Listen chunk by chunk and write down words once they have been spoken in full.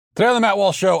Today on the Matt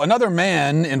Walsh Show, another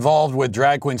man involved with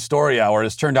Drag Queen Story Hour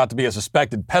has turned out to be a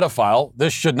suspected pedophile.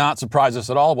 This should not surprise us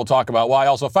at all. We'll talk about why.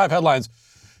 Also, 5 headlines,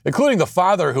 including the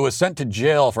father who was sent to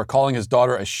jail for calling his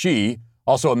daughter a she.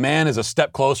 Also, a man is a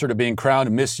step closer to being crowned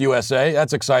Miss USA.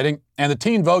 That's exciting. And the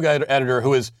Teen Vogue editor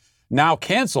who is now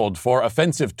canceled for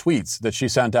offensive tweets that she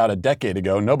sent out a decade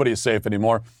ago. Nobody is safe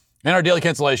anymore. In our Daily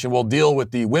Cancellation, we'll deal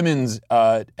with the women's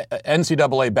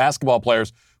NCAA basketball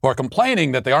players who are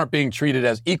complaining that they aren't being treated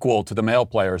as equal to the male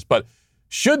players. But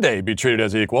should they be treated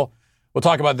as equal? We'll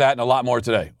talk about that and a lot more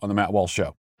today on the Matt Walsh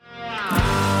Show.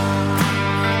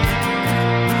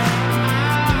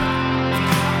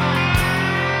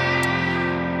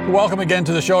 Welcome again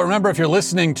to the show. Remember, if you're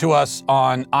listening to us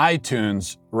on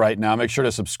iTunes right now, make sure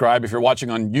to subscribe. If you're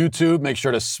watching on YouTube, make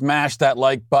sure to smash that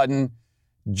like button,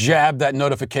 jab that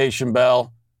notification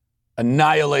bell,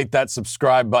 annihilate that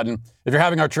subscribe button. If you're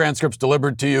having our transcripts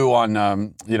delivered to you on,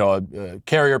 a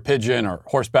carrier pigeon or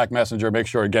horseback messenger, make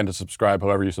sure again to subscribe,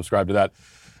 however you subscribe to that.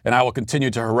 And I will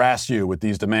continue to harass you with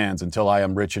these demands until I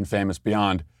am rich and famous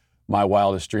beyond my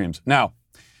wildest dreams. Now,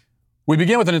 we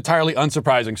begin with an entirely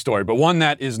unsurprising story, but one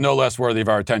that is no less worthy of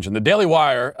our attention. The Daily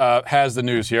Wire has the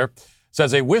news here. It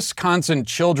says a Wisconsin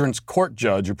children's court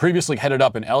judge who previously headed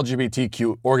up an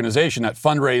LGBTQ organization that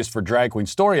fundraised for Drag Queen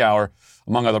Story Hour,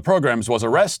 among other programs, was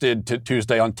arrested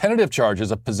Tuesday on tentative charges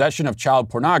of possession of child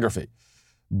pornography.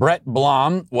 Brett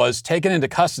Blom was taken into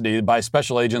custody by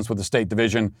special agents with the State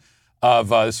Division of,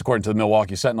 this is according to the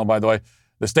Milwaukee Sentinel, by the way,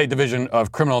 the State Division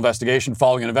of Criminal Investigation,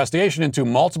 following an investigation into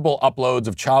multiple uploads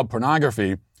of child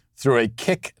pornography through a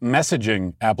Kik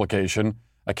messaging application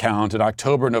account in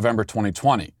October and November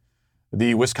 2020.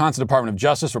 The Wisconsin Department of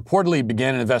Justice reportedly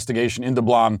began an investigation into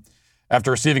Blom after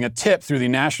receiving a tip through the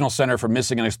National Center for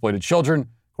Missing and Exploited Children,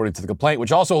 according to the complaint,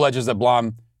 which also alleges that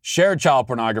Blom shared child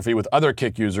pornography with other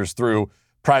Kik users through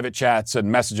private chats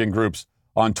and messaging groups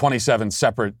on 27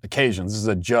 separate occasions. This is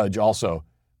a judge also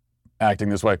acting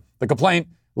this way. The complaint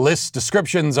lists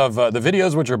descriptions of the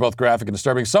videos, which are both graphic and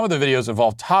disturbing. Some of the videos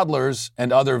involve toddlers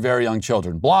and other very young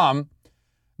children. Blom,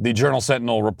 the Journal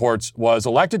Sentinel reports, was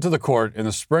elected to the court in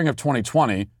the spring of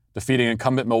 2020, defeating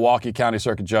incumbent Milwaukee County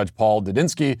Circuit Judge Paul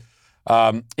Didinsky.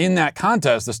 In that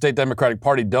contest, the state Democratic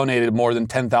Party donated more than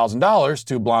 $10,000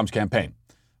 to Blom's campaign.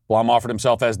 Blom offered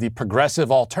himself as the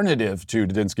progressive alternative to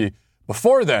Didinsky.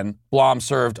 Before then, Blom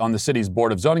served on the city's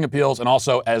Board of Zoning Appeals and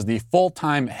also as the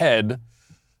full-time head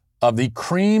of the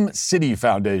Cream City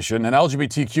Foundation, an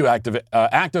LGBTQ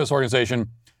activist organization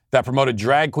that promoted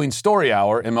Drag Queen Story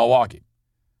Hour in Milwaukee.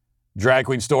 Drag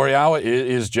Queen Story Hour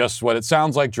is just what it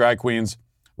sounds like, drag queens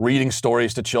reading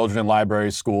stories to children in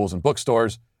libraries, schools, and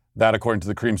bookstores. That, according to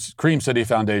the Cream City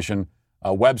Foundation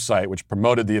website, which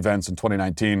promoted the events in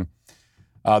 2019.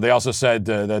 They also said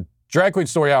that Drag Queen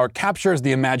Story Hour captures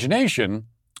the imagination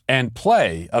and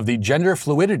play of the gender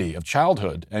fluidity of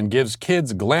childhood and gives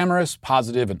kids glamorous,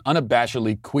 positive, and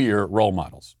unabashedly queer role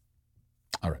models.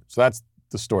 All right, so that's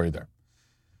the story there.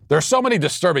 There are so many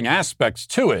disturbing aspects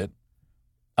to it,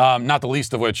 not the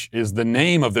least of which is the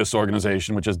name of this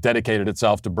organization, which has dedicated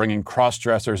itself to bringing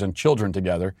cross-dressers and children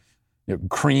together.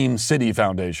 Cream City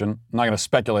Foundation. I'm not going to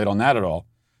speculate on that at all.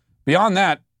 Beyond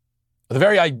that, the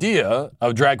very idea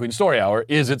of Drag Queen Story Hour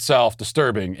is itself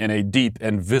disturbing in a deep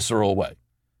and visceral way.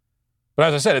 But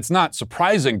as I said, it's not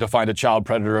surprising to find a child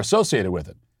predator associated with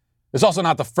it. It's also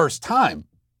not the first time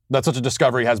that such a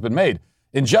discovery has been made.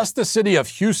 In just the city of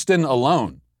Houston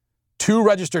alone, 2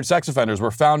 registered sex offenders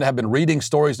were found to have been reading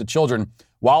stories to children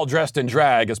while dressed in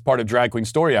drag as part of Drag Queen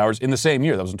Story Hours in the same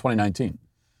year. That was in 2019.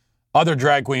 Other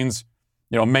drag queens,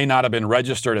 may not have been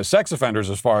registered as sex offenders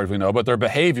as far as we know, but their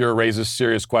behavior raises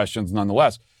serious questions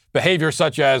nonetheless. Behavior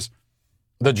such as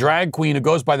the drag queen who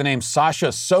goes by the name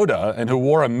Sasha Soda and who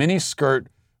wore a mini skirt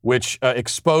which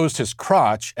exposed his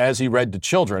crotch as he read to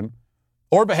children,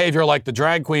 or behavior like the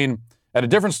drag queen at a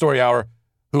different story hour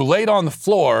who laid on the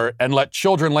floor and let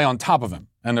children lay on top of him,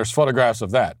 and there's photographs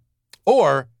of that.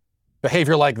 Or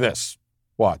behavior like this.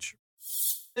 Watch.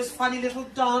 Those funny little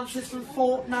dances from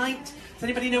Fortnite. Does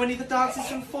anybody know any of the dances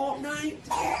from Fortnite?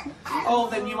 Oh,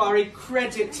 then you are a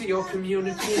credit to your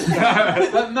community.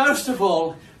 But most of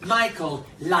all, Michael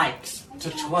likes to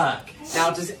twerk.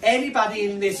 Now, does anybody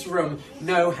in this room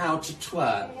know how to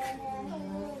twerk?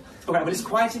 All right, well, it's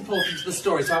quite important to the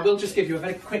story, so I will just give you a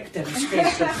very quick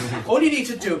demonstration. All you need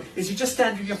to do is you just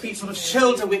stand with your feet sort of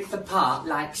shoulder width apart,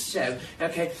 like so.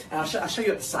 Okay, and I'll show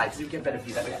you at the side, so you get a better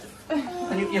view that way.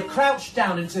 And you crouch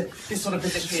down into this sort of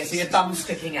position here, so your bum's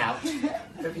sticking out.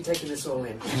 I hope you're taking this all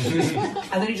in.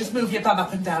 And then you just move your bum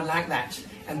up and down like that,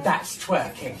 and that's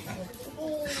twerking.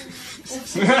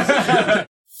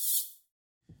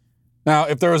 Now,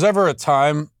 if there was ever a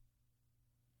time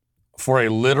for a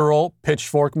literal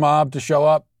pitchfork mob to show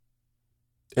up,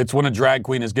 it's when a drag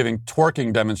queen is giving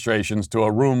twerking demonstrations to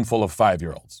a room full of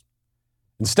 5-year-olds.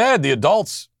 Instead, the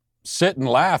adults sit and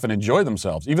laugh and enjoy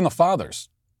themselves, even the fathers.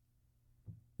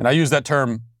 And I use that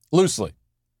term loosely.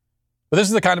 But this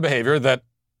is the kind of behavior that,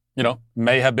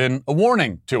 may have been a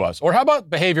warning to us. Or how about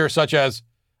behavior such as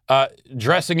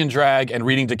dressing in drag and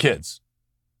reading to kids?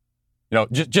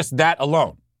 Just that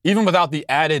alone. Even without the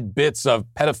added bits of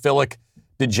pedophilic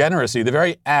degeneracy, the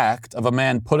very act of a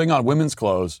man putting on women's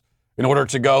clothes in order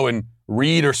to go and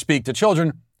read or speak to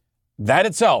children, that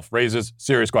itself raises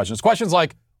serious questions. Questions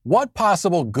like, what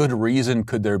possible good reason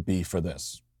could there be for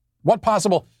this? What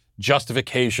possible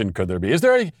justification could there be? Is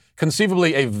there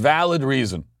conceivably a valid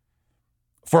reason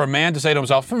for a man to say to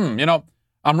himself,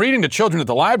 I'm reading to children at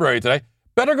the library today,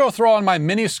 better go throw on my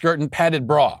mini skirt and padded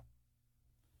bra?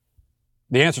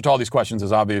 The answer to all these questions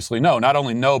is obviously no. Not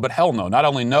only no, but hell no. Not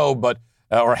only no, but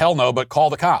or hell no, but call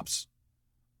the cops.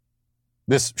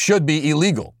 This should be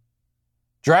illegal.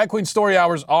 Drag queen story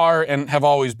hours are and have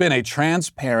always been a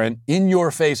transparent,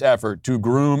 in-your-face effort to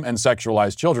groom and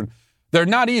sexualize children. They're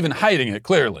not even hiding it,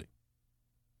 clearly.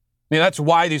 That's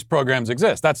why these programs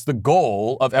exist. That's the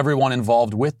goal of everyone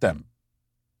involved with them.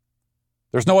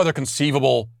 There's no other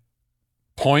conceivable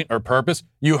point or purpose.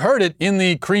 You heard it in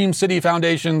the Cream City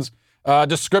Foundation's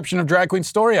description of Drag Queen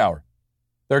Story Hour.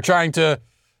 They're trying to,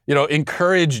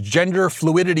 encourage gender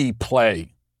fluidity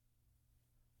play.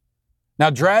 Now,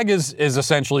 drag is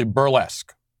essentially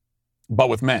burlesque, but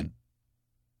with men.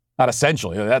 Not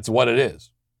essentially, that's what it is.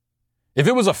 If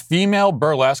it was a female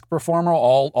burlesque performer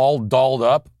all dolled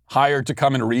up, hired to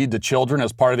come and read to children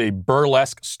as part of a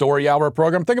burlesque story hour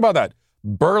program, think about that.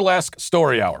 Burlesque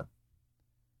story hour.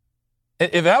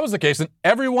 If that was the case, then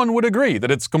everyone would agree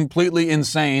that it's completely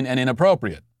insane and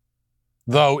inappropriate.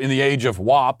 Though in the age of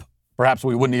WAP, perhaps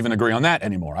we wouldn't even agree on that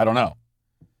anymore. I don't know.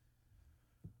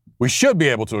 We should be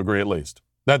able to agree at least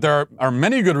that there are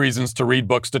many good reasons to read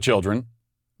books to children,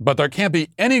 but there can't be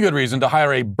any good reason to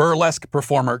hire a burlesque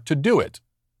performer to do it.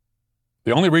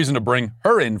 The only reason to bring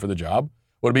her in for the job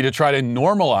would be to try to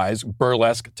normalize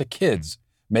burlesque to kids,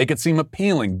 make it seem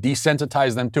appealing,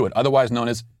 desensitize them to it, otherwise known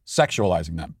as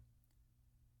sexualizing them.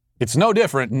 It's no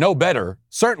different, no better,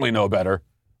 certainly no better,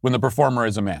 when the performer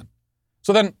is a man.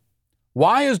 So then,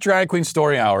 why is Drag Queen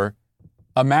Story Hour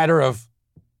a matter of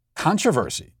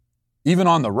controversy, even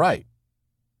on the right?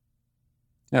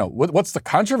 What's the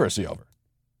controversy over?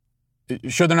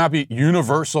 Should there not be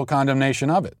universal condemnation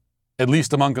of it, at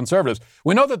least among conservatives?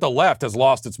 We know that the left has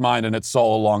lost its mind and its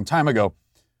soul a long time ago,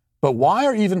 but why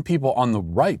are even people on the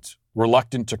right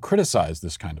reluctant to criticize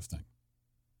this kind of thing?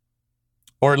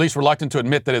 Or at least reluctant to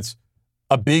admit that it's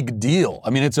a big deal.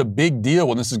 It's a big deal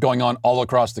when this is going on all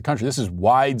across the country. This is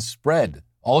widespread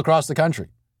all across the country.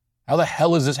 How the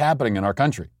hell is this happening in our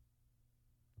country?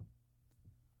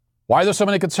 Why are there so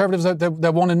many conservatives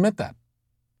that won't admit that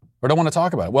or don't want to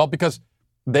talk about it? Well, because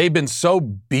they've been so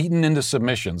beaten into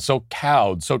submission, so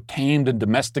cowed, so tamed and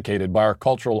domesticated by our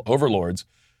cultural overlords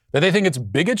that they think it's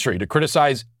bigotry to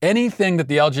criticize anything that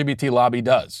the LGBT lobby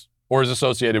does or is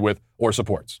associated with or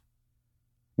supports.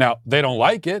 Now, they don't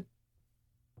like it.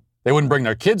 They wouldn't bring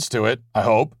their kids to it, I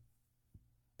hope.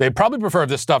 They'd probably prefer if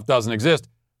this stuff doesn't exist,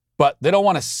 but they don't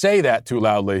want to say that too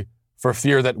loudly for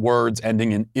fear that words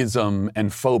ending in ism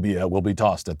and phobia will be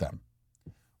tossed at them.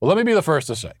 Well, let me be the first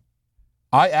to say,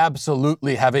 I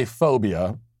absolutely have a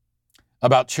phobia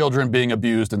about children being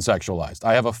abused and sexualized.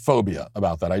 I have a phobia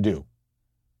about that, I do.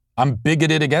 I'm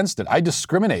bigoted against it. I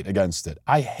discriminate against it.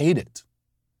 I hate it.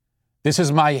 This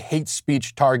is my hate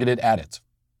speech targeted at it.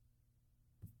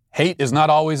 Hate is not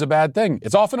always a bad thing.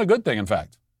 It's often a good thing, in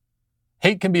fact.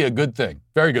 Hate can be a good thing,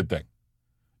 very good thing.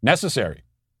 Necessary.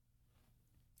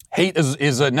 Hate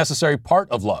is a necessary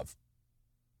part of love.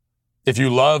 If you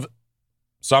love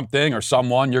something or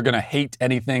someone, you're going to hate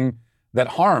anything that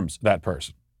harms that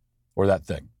person or that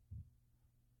thing.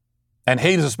 And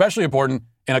hate is especially important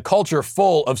in a culture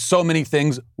full of so many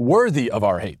things worthy of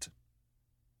our hate.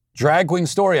 Drag Queen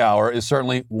Story Hour is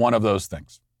certainly one of those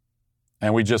things.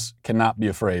 And we just cannot be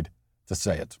afraid to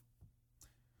say it.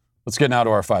 Let's get now to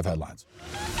our 5 headlines.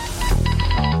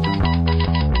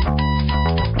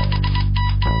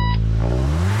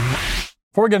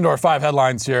 Before we get into our 5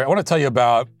 headlines here, I want to tell you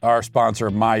about our sponsor,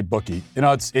 MyBookie.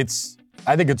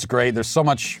 I think it's great. There's so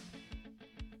much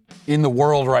in the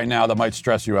world right now that might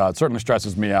stress you out. It certainly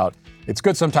stresses me out. It's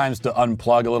good sometimes to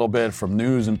unplug a little bit from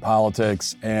news and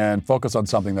politics and focus on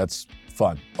something that's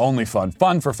fun. Only fun.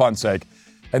 Fun for fun's sake.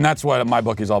 And that's what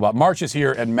MyBookie is all about. March is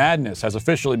here and madness has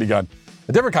officially begun.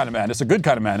 A different kind of madness, a good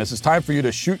kind of madness. It's time for you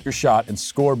to shoot your shot and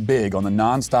score big on the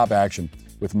nonstop action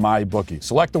with MyBookie.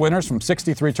 Select the winners from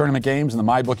 63 tournament games in the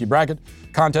MyBookie bracket.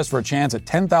 Contest for a chance at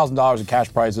 $10,000 in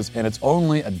cash prizes, and it's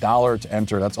only $1 to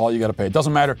enter. That's all you got to pay. It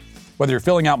doesn't matter whether you're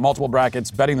filling out multiple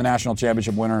brackets, betting the national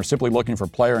championship winner, or simply looking for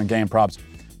player and game props.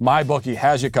 MyBookie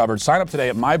has you covered. Sign up today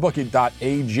at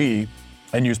mybookie.ag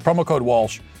and use promo code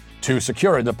Walsh to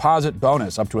secure a deposit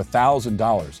bonus up to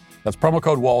 $1,000. That's promo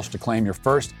code Walsh to claim your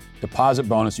first deposit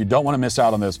bonus. You don't want to miss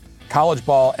out on this. College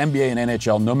ball, NBA, and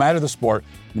NHL, no matter the sport,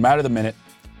 no matter the minute,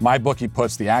 MyBookie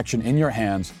puts the action in your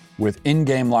hands with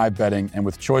in-game live betting and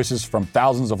with choices from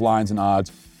thousands of lines and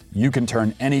odds. You can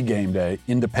turn any game day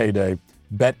into payday.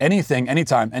 Bet anything,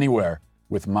 anytime, anywhere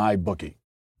with MyBookie.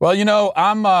 Well, you know,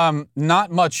 I'm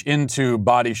not much into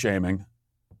body shaming.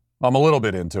 I'm a little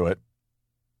bit into it,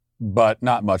 but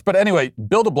not much. But anyway,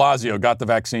 Bill de Blasio got the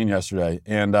vaccine yesterday,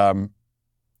 and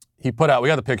he put out, we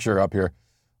got the picture up here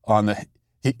on the,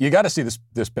 you got to see this.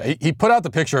 He put out the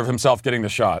picture of himself getting the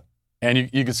shot, and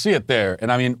you can see it there.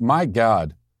 And I mean, my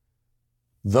God,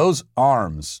 those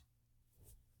arms,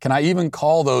 can I even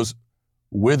call those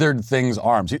withered things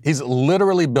arms? He's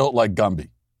literally built like Gumby.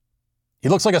 He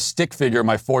looks like a stick figure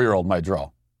my 4-year-old might draw.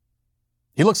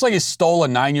 He looks like he stole a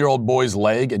 9-year-old boy's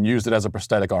leg and used it as a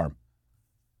prosthetic arm.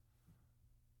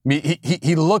 I mean,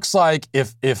 he looks like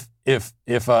if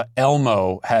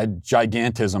Elmo had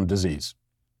gigantism disease.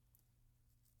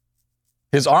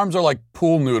 His arms are like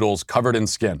pool noodles covered in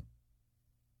skin.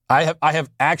 I have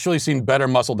actually seen better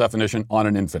muscle definition on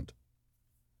an infant.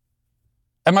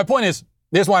 And my point is,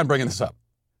 here's why I'm bringing this up,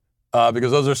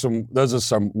 because those are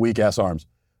some weak ass arms.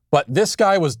 But this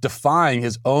guy was defying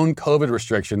his own COVID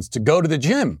restrictions to go to the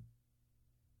gym.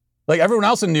 Like everyone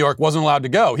else in New York wasn't allowed to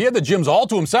go. He had the gyms all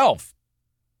to himself.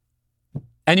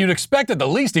 And you'd expect at the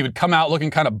least he would come out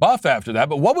looking kind of buff after that.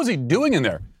 But what was he doing in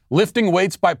there? Lifting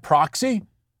weights by proxy?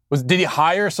 Did he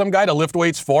hire some guy to lift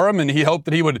weights for him and he hoped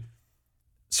that he would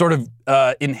sort of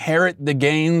inherit the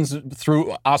gains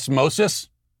through osmosis?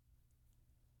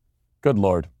 Good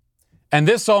Lord. And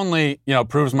this only,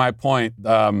 proves my point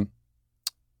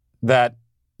that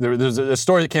there's a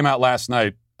story that came out last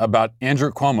night about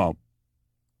Andrew Cuomo.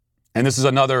 And this is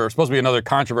supposed to be another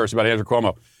controversy about Andrew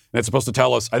Cuomo. And it's supposed to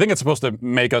tell us, I think it's supposed to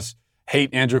make us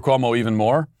hate Andrew Cuomo even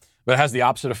more, but it has the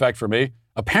opposite effect for me.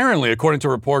 Apparently, according to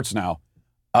reports now,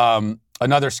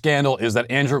 another scandal is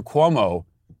that Andrew Cuomo,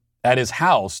 at his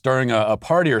house during a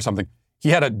party or something, he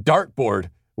had a dartboard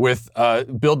with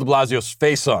Bill de Blasio's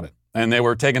face on it. And they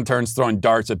were taking turns throwing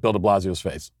darts at Bill de Blasio's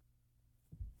face.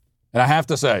 And I have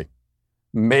to say,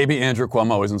 maybe Andrew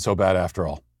Cuomo isn't so bad after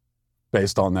all,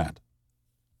 based on that.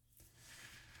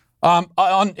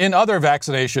 In other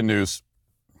vaccination news,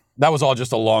 that was all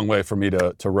just a long way for me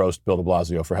to roast Bill de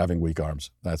Blasio for having weak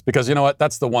arms. That's because, you know what?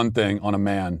 That's the one thing on a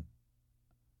man.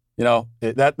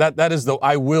 That is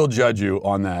I will judge you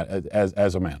on that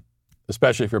as a man,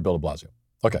 especially if you're Bill de Blasio.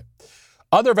 Okay.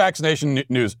 Other vaccination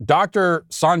news. Dr.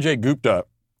 Sanjay Gupta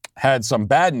had some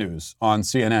bad news on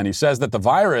CNN. He says that the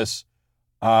virus,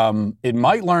 it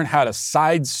might learn how to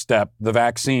sidestep the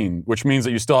vaccine, which means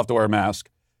that you still have to wear a mask.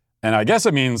 And I guess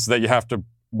it means that you have to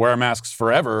wear masks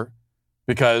forever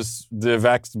because the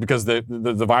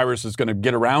virus is going to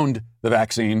get around the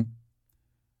vaccine.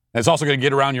 And it's also going to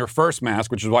get around your first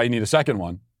mask, which is why you need a second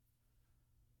one.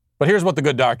 But here's what the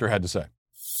good doctor had to say.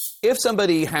 If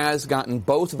somebody has gotten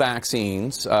both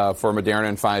vaccines for Moderna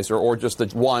and Pfizer, or just the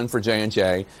one for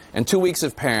J&J, and 2 weeks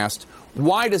have passed,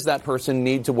 why does that person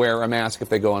need to wear a mask if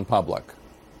they go in public?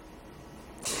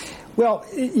 Well,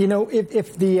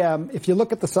 if you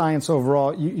look at the science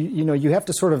overall, you have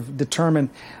to sort of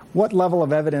determine what level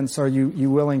of evidence are you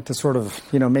willing to sort of,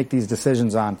 make these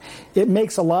decisions on. It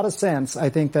makes a lot of sense, I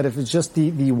think, that if it's just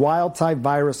the wild type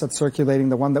virus that's circulating,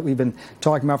 the one that we've been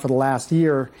talking about for the last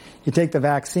year, you take the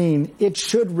vaccine, it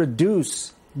should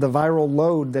reduce the viral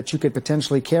load that you could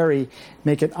potentially carry,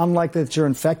 make it unlikely that you're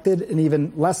infected, and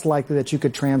even less likely that you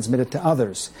could transmit it to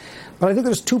others. But I think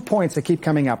there's 2 points that keep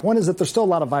coming up. One is that there's still a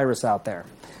lot of virus out there.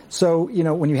 So,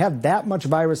 when you have that much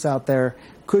virus out there,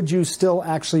 could you still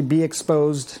actually be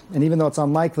exposed, and even though it's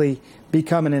unlikely,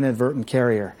 become an inadvertent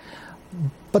carrier?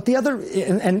 But the other,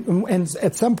 and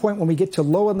at some point when we get to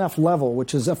low enough level,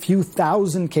 which is a few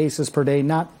thousand cases per day,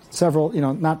 not several,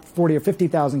 not 40 or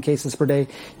 50,000 cases per day,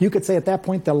 you could say at that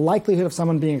point the likelihood of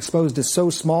someone being exposed is so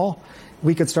small,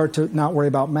 we could start to not worry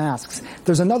about masks.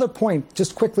 There's another point,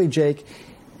 just quickly, Jake.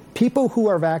 People who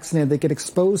are vaccinated, they get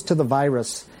exposed to the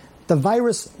virus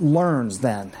learns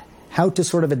then how to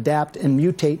sort of adapt and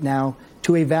mutate now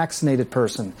to a vaccinated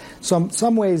person. So in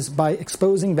some ways, by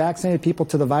exposing vaccinated people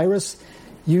to the virus,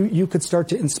 you could start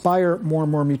to inspire more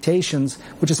and more mutations,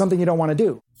 which is something you don't want to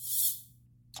do.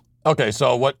 Okay,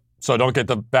 so what? So don't get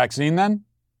the vaccine then?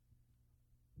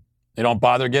 They don't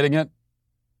bother getting it?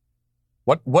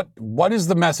 What is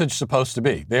the message supposed to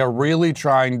be? They are really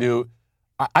trying to,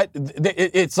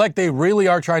 it's like they really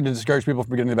are trying to discourage people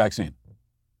from getting the vaccine.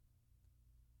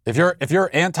 If you're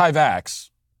anti-vax,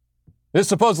 this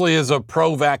supposedly is a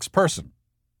pro-vax person.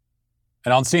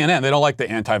 And on CNN, they don't like the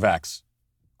anti-vax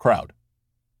crowd.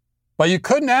 But you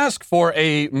couldn't ask for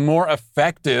a more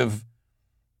effective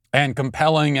and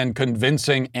compelling and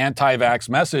convincing anti-vax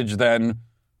message than,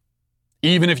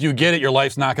 even if you get it, your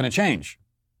life's not going to change.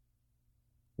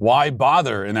 Why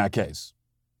bother in that case?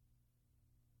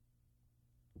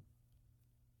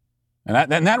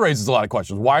 And that raises a lot of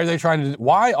questions.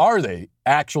 Why are they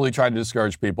actually trying to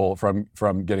discourage people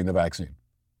from getting the vaccine?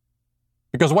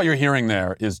 Because what you're hearing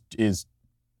there is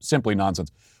simply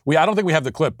nonsense. I don't think we have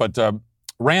the clip, but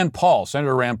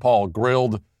Senator Rand Paul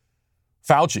grilled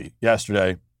Fauci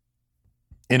yesterday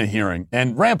in a hearing,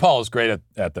 and Rand Paul is great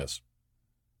at this.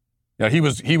 You know,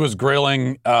 he was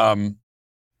grilling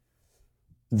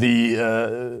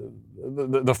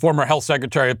the former health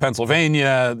secretary of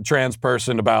Pennsylvania, the trans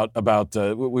person, about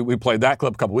we played that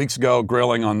clip a couple weeks ago,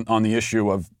 grilling on the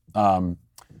issue of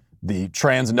the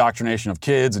trans indoctrination of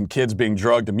kids and kids being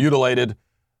drugged and mutilated.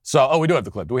 So, we do have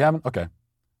the clip. Do we have it?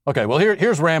 Okay. Well,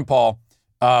 here's Rand Paul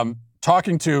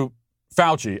talking to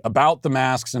Fauci about the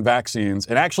masks and vaccines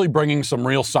and actually bringing some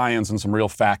real science and some real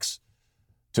facts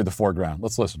to the foreground.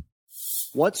 Let's listen.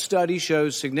 What study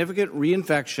shows significant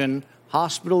reinfection,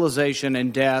 hospitalization,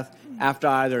 and death after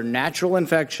either natural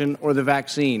infection or the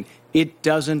vaccine? It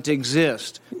doesn't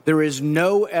exist. There is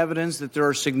no evidence that there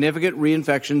are significant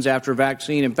reinfections after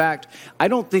vaccine. In fact, I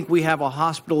don't think we have a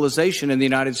hospitalization in the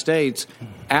United States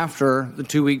after the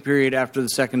 2-week period after the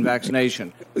second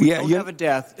vaccination. We don't have a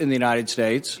death in the United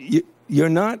States. You're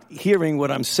not hearing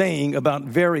what I'm saying about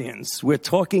variants. We're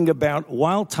talking about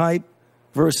wild type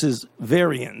versus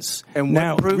variants. And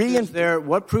what proof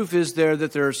is there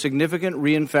that there are significant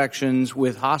reinfections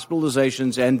with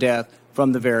hospitalizations and death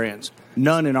from the variants?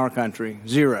 None in our country.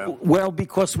 Zero. Well,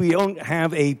 because we don't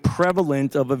have a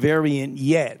prevalent of a variant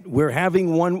yet. We're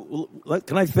having one.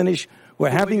 Can I finish? We're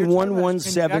having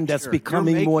 117 that's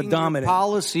becoming more dominant.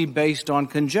 Policy based on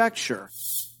conjecture.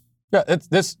 Yeah,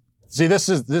 this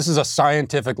is a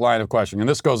scientific line of questioning, and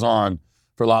this goes on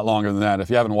for a lot longer than that. If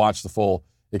you haven't watched the full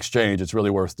exchange, it's really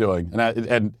worth doing.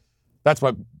 And that's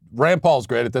what Rand Paul's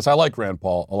great at this. I like Rand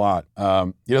Paul a lot.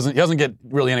 He doesn't get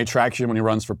really any traction when he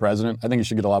runs for president. I think he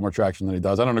should get a lot more traction than he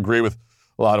does. I don't agree with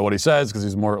a lot of what he says because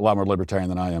he's a lot more libertarian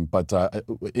than I am. But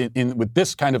with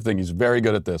this kind of thing, he's very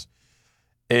good at this.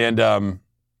 And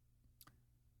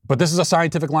but this is a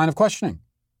scientific line of questioning,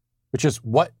 which is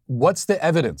what's the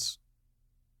evidence?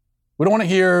 We don't want to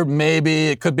hear maybe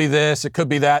it could be this, it could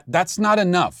be that. That's not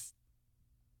enough.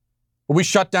 We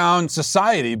shut down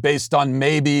society based on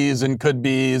maybes and could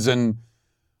be's, and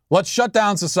let's shut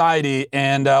down society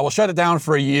and we'll shut it down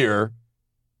for a year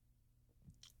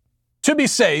to be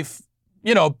safe,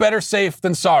 better safe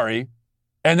than sorry,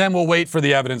 and then we'll wait for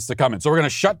the evidence to come in. So we're going to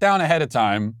shut down ahead of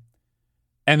time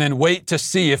and then wait to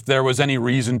see if there was any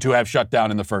reason to have shut down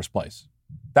in the first place.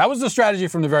 That was the strategy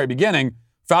from the very beginning.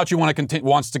 Fauci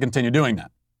wants to continue doing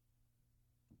that.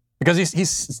 Because he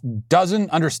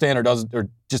doesn't understand or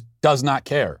just does not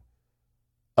care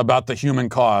about the human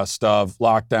cost of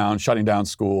lockdown, shutting down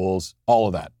schools, all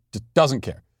of that. Just doesn't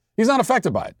care. He's not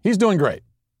affected by it. He's doing great.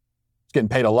 He's getting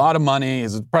paid a lot of money.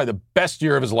 It's probably the best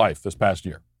year of his life this past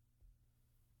year.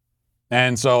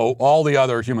 And so all the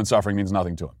other human suffering means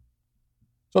nothing to him.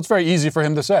 So it's very easy for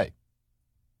him to say,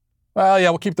 well, yeah,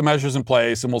 we'll keep the measures in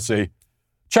place and we'll see.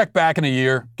 Check back in a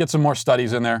year, get some more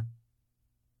studies in there.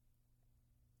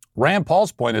 Rand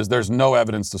Paul's point is there's no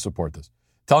evidence to support this.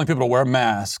 Telling people to wear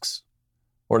masks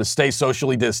or to stay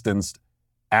socially distanced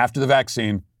after the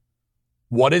vaccine,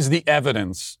 what is the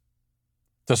evidence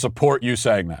to support you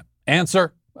saying that?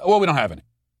 Answer, well, we don't have any.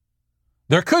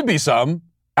 There could be some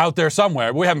out there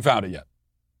somewhere, but we haven't found it yet.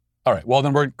 All right, well,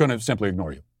 then we're going to simply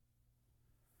ignore you.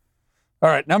 All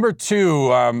right, number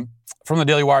 2 from the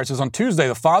Daily Wire says, on Tuesday,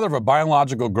 the father of a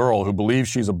biological girl who believes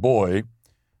she's a boy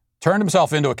turned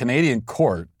himself into a Canadian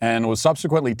court and was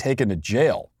subsequently taken to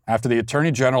jail after the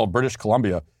Attorney General of British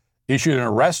Columbia issued an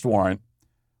arrest warrant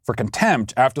for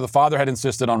contempt after the father had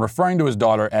insisted on referring to his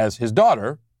daughter as his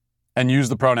daughter and used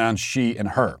the pronouns she and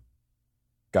her.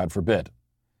 God forbid.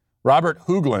 Robert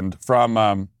Hoogland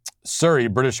from Surrey,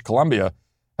 British Columbia,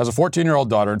 has a 14-year-old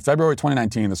daughter. In February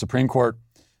 2019, the Supreme Court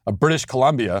of British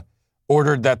Columbia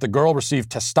ordered that the girl receive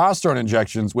testosterone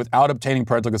injections without obtaining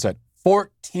parental consent.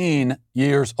 14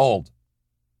 years old.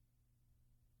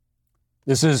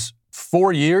 This is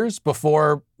 4 years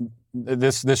before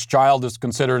this child is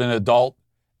considered an adult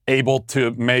able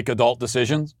to make adult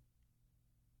decisions.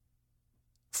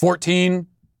 14,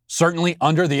 certainly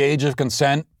under the age of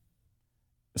consent,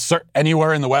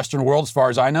 anywhere in the Western world, as far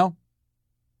as I know.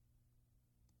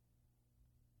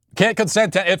 Can't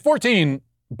consent to, at 14,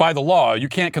 by the law, you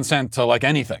can't consent to like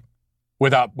anything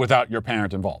without your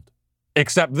parent involved.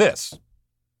 Except this.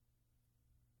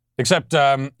 Except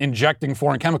injecting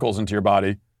foreign chemicals into your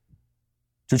body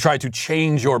to try to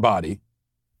change your body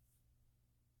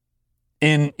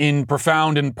in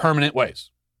profound and permanent ways.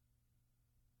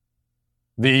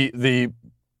 The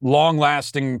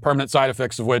long-lasting permanent side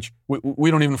effects of which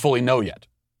we don't even fully know yet.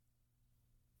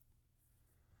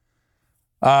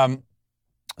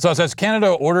 So it says,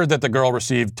 Canada ordered that the girl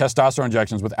receive testosterone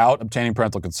injections without obtaining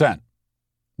parental consent.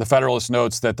 The Federalist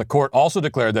notes that the court also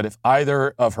declared that if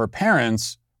either of her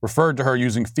parents referred to her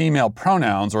using female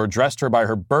pronouns or addressed her by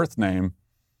her birth name,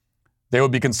 they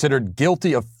would be considered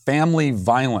guilty of family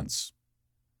violence.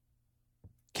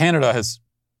 Canada has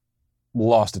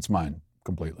lost its mind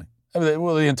completely.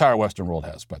 Well, the entire Western world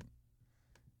has, but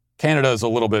Canada is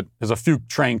a few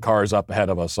train cars up ahead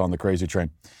of us on the crazy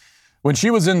train. When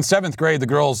she was in 7th grade, the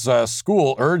girl's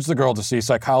school urged the girl to see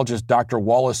psychologist Dr.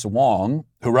 Wallace Wong,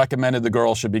 who recommended the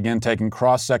girl should begin taking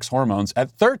cross-sex hormones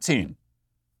at 13.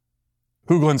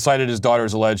 Hoagland cited his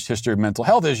daughter's alleged history of mental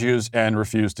health issues and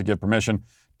refused to give permission.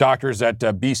 Doctors at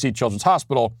BC Children's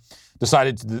Hospital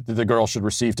decided that the girl should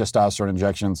receive testosterone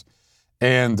injections.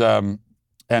 And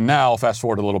now, fast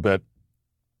forward a little bit,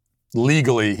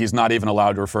 legally, he's not even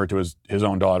allowed to refer to his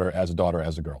own daughter as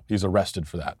a girl. He's arrested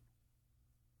for that.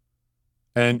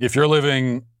 And if you're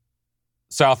living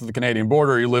south of the Canadian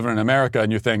border, you're living in America,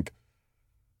 and you think,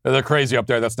 they're crazy up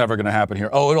there, that's never going to happen here.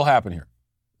 Oh, it'll happen here.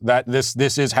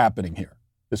 This is happening here.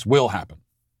 This will happen.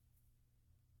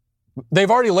 They've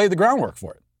already laid the groundwork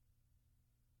for it.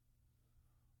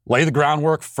 Lay the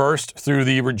groundwork first through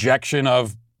the rejection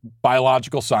of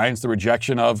biological science, the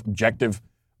rejection of objective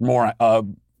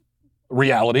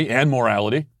reality and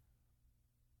morality.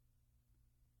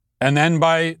 And then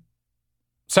by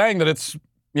saying that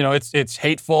it's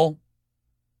hateful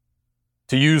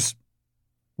to use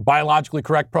biologically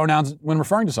correct pronouns when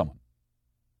referring to someone.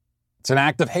 It's an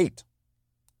act of hate.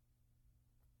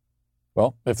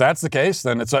 Well, if that's the case,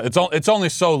 then it's only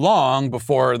so long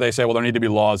before they say, well, there need to be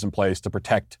laws in place to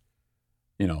protect,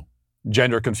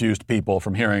 gender-confused people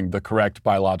from hearing the correct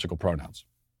biological pronouns.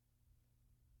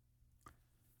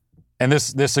 And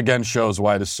this again shows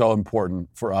why it is so important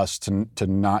for us to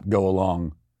not go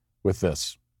along with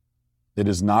this. It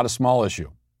is not a small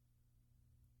issue.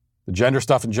 The gender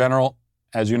stuff in general,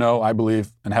 as you know, I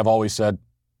believe, and have always said,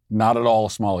 not at all a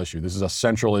small issue. This is a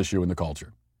central issue in the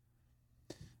culture.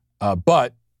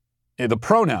 But the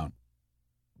pronoun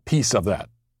piece of that,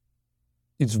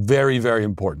 it's very, very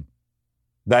important.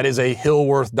 That is a hill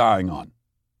worth dying on.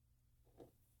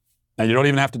 And you don't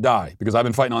even have to die, because I've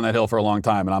been fighting on that hill for a long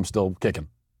time and I'm still kicking.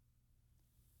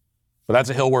 But that's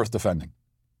a hill worth defending.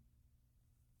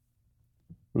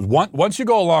 Once you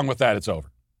go along with that, it's over.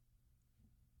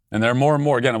 And there are more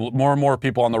and more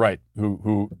people on the right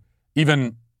who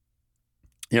even,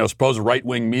 supposed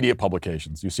right-wing media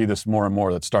publications. You see this more and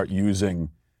more that start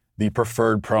using the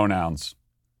preferred pronouns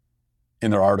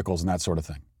in their articles and that sort of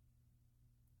thing.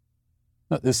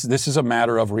 No, this is a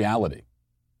matter of reality.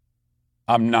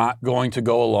 I'm not going to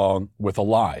go along with a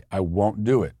lie. I won't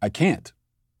do it. I can't.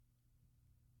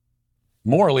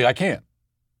 Morally, I can't.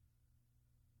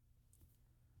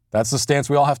 That's the stance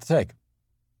we all have to take.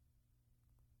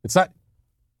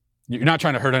 You're not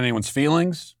trying to hurt anyone's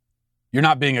feelings. You're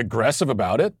not being aggressive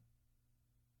about it.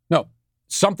 No,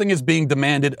 something is being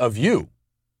demanded of you.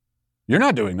 You're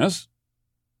not doing this.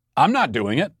 I'm not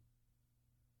doing it.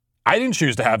 I didn't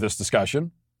choose to have this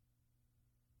discussion.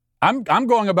 I'm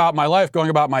going about my life, going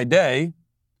about my day,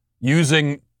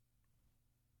 using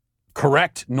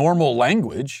correct, normal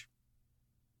language.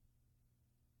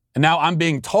 And now I'm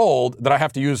being told that I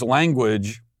have to use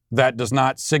language that does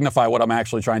not signify what I'm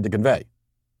actually trying to convey.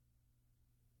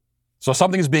 So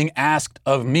something is being asked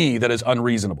of me that is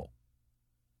unreasonable.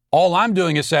 All I'm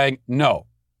doing is saying, no,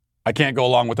 I can't go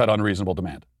along with that unreasonable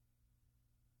demand.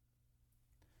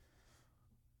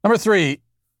 Number 3,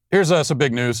 here's some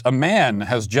big news. A man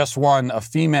has just won a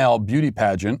female beauty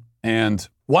pageant and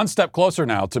one step closer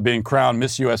now to being crowned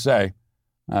Miss USA,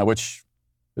 which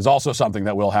is also something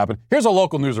that will happen. Here's a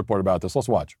local news report about this. Let's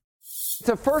watch. It's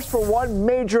a first for one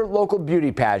major local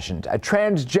beauty pageant. A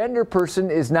transgender person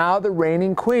is now the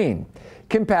reigning queen.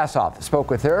 Kim Passoff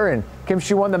spoke with her, and Kim,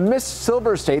 she won the Miss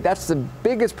Silver State. That's the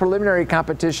biggest preliminary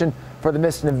competition for the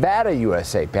Miss Nevada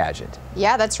USA pageant.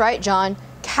 Yeah, that's right, John.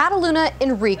 Catalina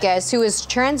Enriquez, who is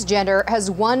transgender,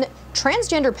 has won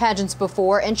transgender pageants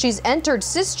before, and she's entered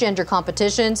cisgender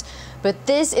competitions, but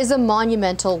this is a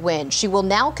monumental win. She will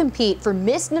now compete for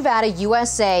Miss Nevada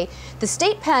USA, the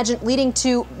state pageant leading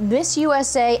to Miss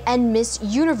USA and Miss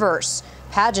Universe,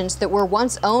 pageants that were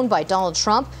once owned by Donald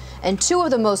Trump and two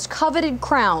of the most coveted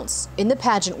crowns in the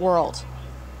pageant world.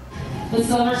 The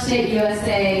Silver State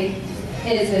USA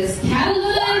is Miss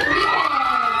Catalina Enriquez.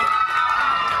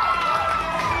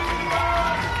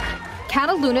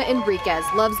 Catalina Enriquez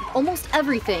loves almost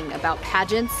everything about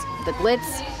pageants, the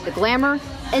glitz, the glamour,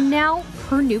 and now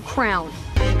her new crown.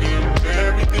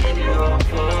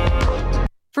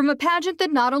 From a pageant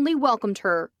that not only welcomed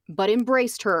her, but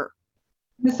embraced her.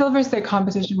 The Silver State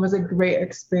competition was a great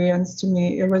experience to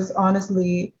me. It was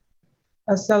honestly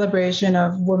a celebration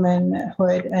of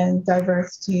womanhood and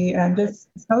diversity and just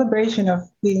a celebration of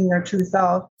being your true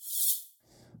self.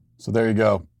 So there you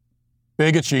go.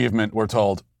 Big achievement, we're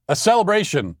told. A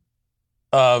celebration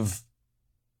of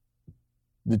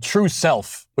the true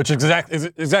self, which is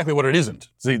exactly what it isn't.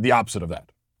 It's the opposite of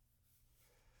that.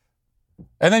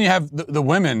 And then you have the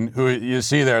women who you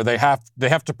see there. They have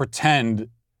to pretend.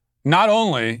 Not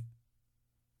only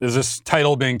is this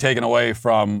title being taken away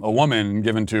from a woman and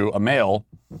given to a male,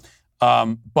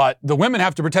 but the women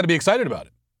have to pretend to be excited about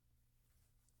it.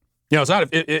 You know, it's not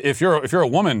if you're a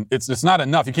woman, it's not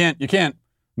enough. You can't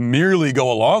merely go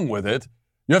along with it.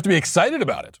 You have to be excited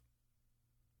about it.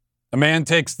 A man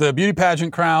takes the beauty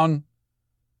pageant crown,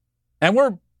 and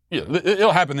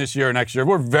it'll happen this year or next year.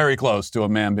 We're very close to a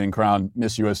man being crowned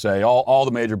Miss USA. All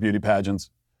the major beauty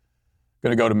pageants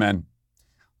going to go to men.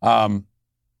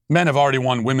 Men have already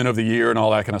won Women of the Year and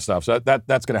all that kind of stuff. So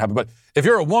that's going to happen. But if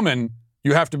you're a woman,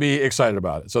 you have to be excited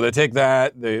about it. So they take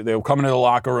that. They'll come into the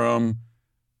locker room,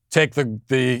 take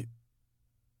the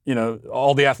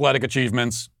all the athletic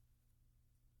achievements.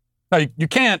 Now, you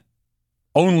can't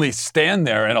only stand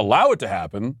there and allow it to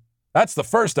happen. That's the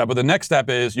first step. But the next step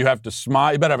is you have to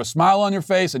smile. You better have a smile on your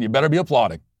face, and you better be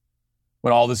applauding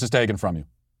when all this is taken from you.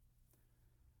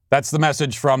 That's the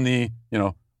message from the,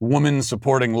 woman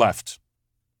supporting left,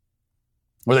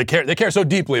 where they care so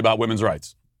deeply about women's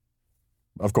rights.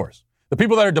 Of course. The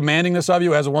people that are demanding this of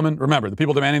you as a woman, remember, the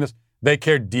people demanding this, they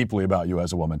care deeply about you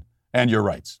as a woman and your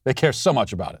rights. They care so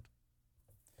much about it.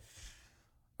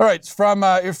 All right,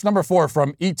 it's number 4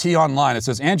 from ET Online. It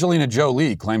says, Angelina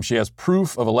Jolie claims she has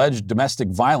proof of alleged domestic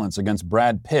violence against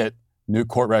Brad Pitt. New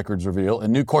court records reveal.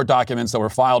 In new court documents that were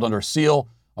filed under seal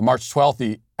on March 12th,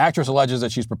 the actress alleges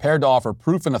that she's prepared to offer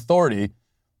proof and authority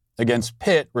against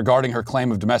Pitt regarding her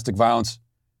claim of domestic violence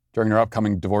during her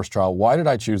upcoming divorce trial. Why did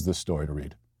I choose this story to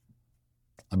read?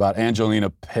 About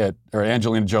Angelina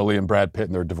Jolie and Brad Pitt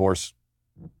and their divorce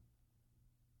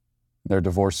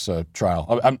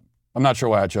trial. I'm not sure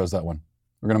why I chose that one.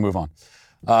 We're going to move on.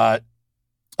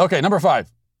 Okay, number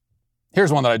 5.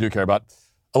 Here's one that I do care about.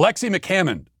 Alexi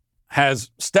McCammon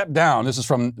has stepped down, this is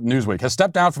from Newsweek, has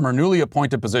stepped down from her newly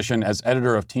appointed position as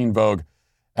editor of Teen Vogue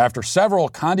after several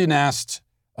Condé Nast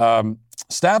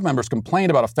staff members complained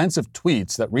about offensive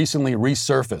tweets that recently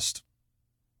resurfaced.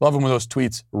 Love them when those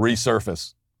tweets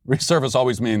resurface. Resurface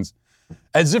always means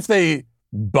as if they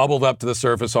bubbled up to the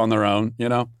surface on their own,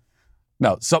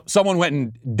 No, someone went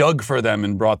and dug for them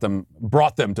and brought them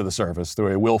to the surface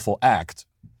through a willful act.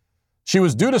 She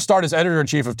was due to start as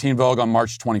editor-in-chief of Teen Vogue on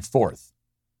March 24th,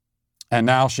 and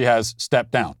now she has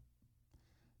stepped down.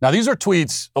 Now, these are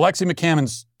tweets, Alexi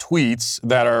McCammon's tweets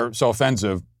that are so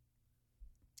offensive.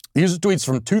 These are tweets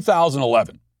from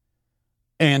 2011,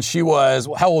 and she was,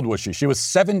 how old was she? She was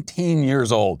 17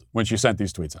 years old when she sent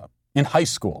these tweets out, in high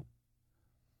school.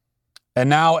 And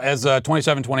now, as a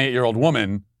 27, 28-year-old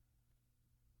woman,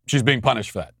 she's being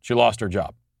punished for that. She lost her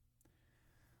job.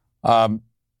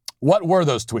 What were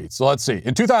those tweets? So let's see.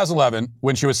 In 2011,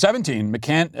 when she was 17,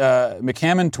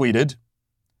 McCammon tweeted,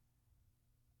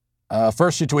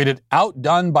 first she tweeted,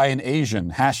 outdone by an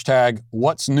Asian,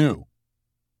 #what's new.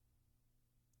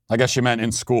 I guess she meant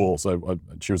in school, so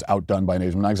she was outdone by an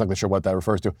Asian. I'm not exactly sure what that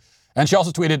refers to. And she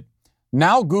also tweeted,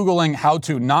 now Googling how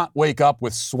to not wake up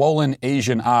with swollen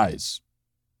Asian eyes.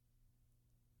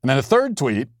 And then a third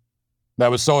tweet that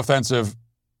was so offensive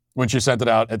when she sent it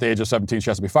out at the age of 17, she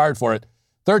has to be fired for it.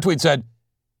 Third tweet said,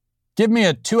 give me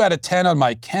a 2 out of 10 on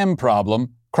my chem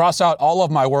problem, cross out all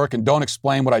of my work and don't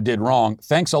explain what I did wrong.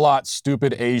 Thanks a lot,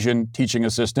 stupid Asian teaching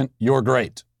assistant. You're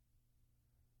great.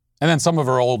 And then some of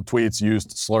her old tweets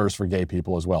used slurs for gay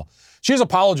people as well. She's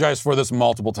apologized for this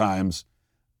multiple times.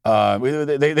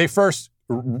 They first,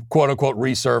 quote unquote,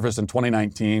 resurfaced in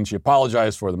 2019. She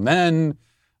apologized for them then.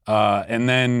 And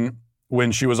then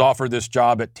when she was offered this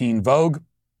job at Teen Vogue,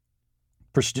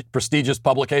 prestigious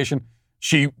publication.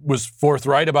 She was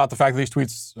forthright about the fact that these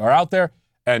tweets are out there,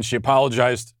 and she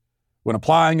apologized when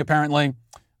applying, apparently.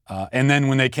 And then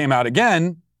when they came out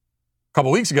again a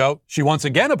couple weeks ago, she once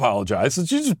again apologized. So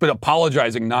she's just been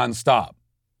apologizing nonstop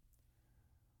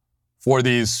for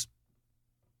these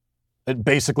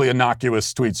basically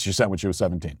innocuous tweets she sent when she was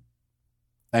 17.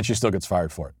 And she still gets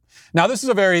fired for it. Now, this is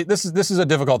a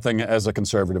difficult thing as a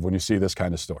conservative when you see this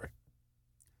kind of story.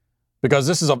 Because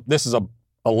this is a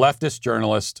leftist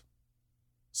journalist,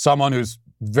 someone who's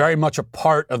very much a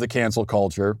part of the cancel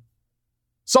culture,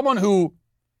 someone who,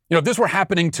 if this were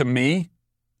happening to me,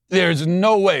 there's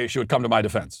no way she would come to my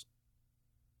defense.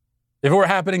 If it were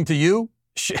happening to you,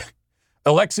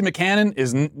 Alexi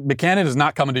McCannon is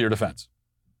not coming to your defense.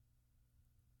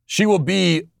 She will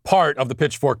be part of the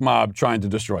pitchfork mob trying to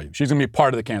destroy you. She's going to be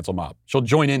part of the cancel mob. She'll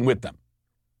join in with them.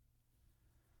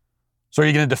 So are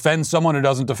you going to defend someone who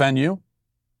doesn't defend you?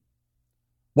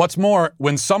 What's more,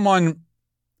 when someone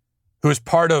who is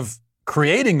part of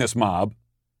creating this mob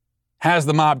has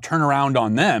the mob turn around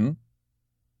on them,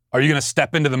 are you going to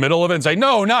step into the middle of it and say,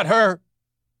 no, not her?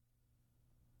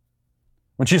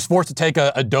 When she's forced to take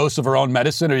a dose of her own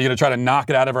medicine, are you going to try to knock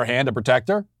it out of her hand to protect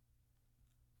her?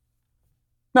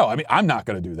 No, I'm not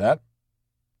going to do that.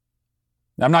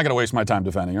 I'm not going to waste my time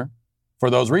defending her for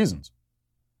those reasons.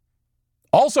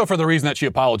 Also for the reason that she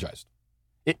apologized.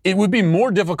 It would be more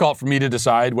difficult for me to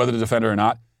decide whether to defend her or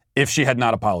not if she had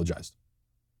not apologized.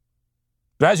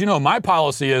 But as you know, my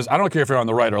policy is I don't care if you're on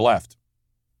the right or left.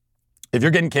 If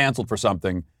you're getting canceled for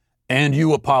something and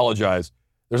you apologize,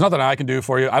 there's nothing I can do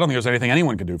for you. I don't think there's anything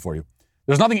anyone can do for you.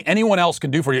 There's nothing anyone else can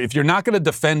do for you. If you're not going to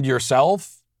defend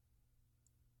yourself,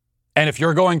 and if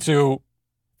you're going to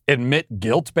admit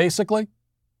guilt, basically,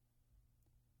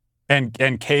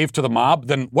 and cave to the mob,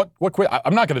 then what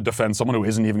I'm not going to defend someone who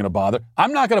isn't even going to bother.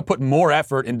 I'm not going to put more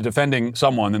effort into defending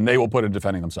someone than they will put into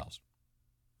defending themselves.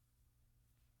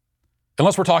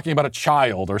 Unless we're talking about a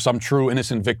child or some true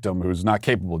innocent victim who's not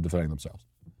capable of defending themselves.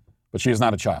 But she is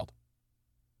not a child.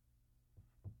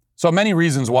 So many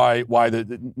reasons why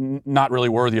the not really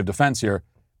worthy of defense here.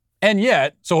 And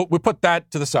yet, so we put that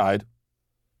to the side.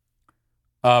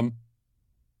 But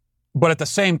at the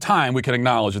same time, we can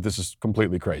acknowledge that this is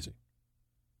completely crazy.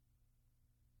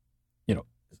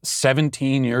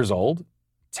 17 years old,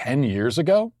 10 years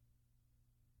ago?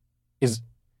 Is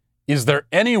there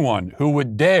anyone who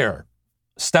would dare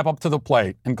step up to the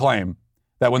plate and claim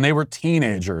that when they were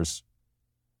teenagers,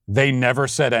 they never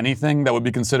said anything that would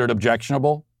be considered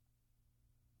objectionable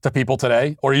to people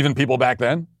today, or even people back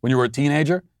then when you were a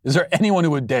teenager? Is there anyone who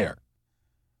would dare?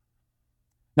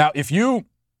 Now, if you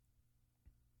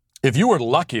were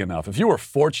lucky enough, if you were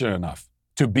fortunate enough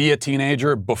to be a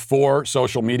teenager before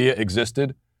social media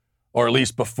existed, or at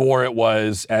least before it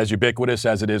was as ubiquitous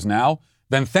as it is now,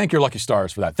 then thank your lucky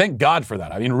stars for that. Thank God for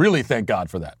that. Really thank God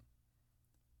for that.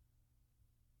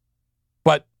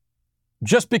 But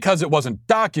just because it wasn't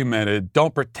documented,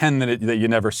 don't pretend that you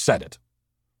never said it,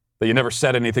 that you never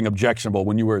said anything objectionable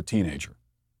when you were a teenager.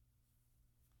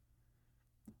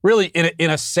 Really, in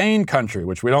a sane country,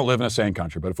 which we don't live in a sane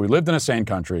country, but if we lived in a sane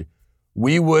country,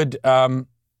 we would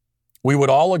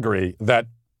all agree that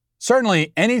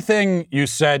certainly anything you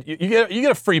said, you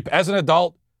get a free, as an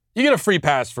adult, you get a free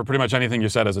pass for pretty much anything you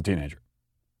said as a teenager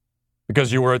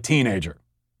because you were a teenager.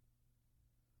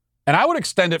 And I would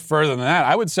extend it further than that.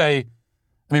 I would say,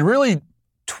 really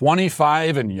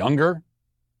 25 and younger,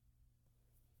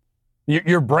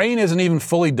 your brain isn't even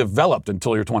fully developed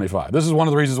until you're 25. This is one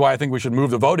of the reasons why I think we should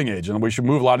move the voting age, and we should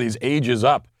move a lot of these ages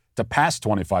up to past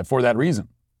 25 for that reason.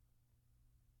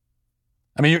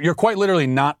 You're quite literally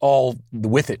not all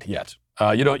with it yet.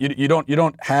 You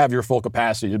don't have your full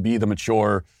capacity to be the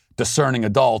mature, discerning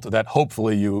adult that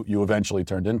hopefully you eventually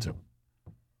turned into.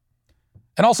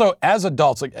 And also, as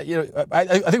adults,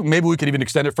 I think maybe we could even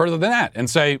extend it further than that and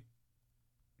say,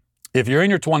 if you're in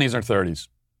your 20s or 30s,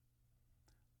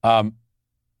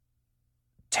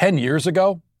 10 years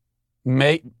ago,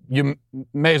 you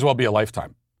may as well be a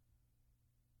lifetime.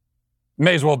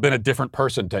 May as well have been a different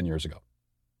person 10 years ago.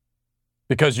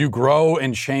 Because you grow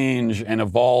and change and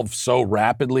evolve so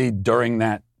rapidly during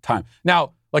that time.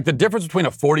 Now, the difference between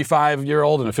a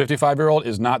 45-year-old and a 55-year-old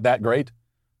is not that great.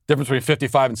 The difference between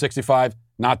 55 and 65,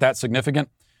 not that significant.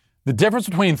 The difference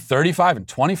between 35 and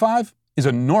 25 is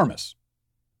enormous.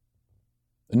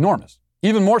 Enormous.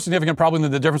 Even more significant probably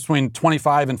than the difference between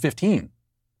 25 and 15.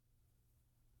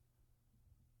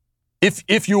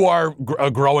 If you are a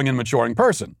growing and maturing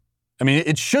person.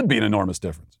 It should be an enormous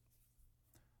difference.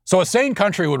 So a sane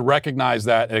country would recognize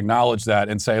that, acknowledge that,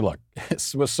 and say, look,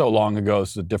 this was so long ago,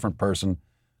 it's a different person.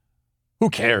 Who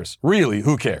cares? Really,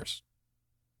 who cares?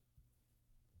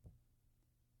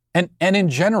 And in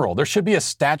general, there should be a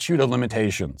statute of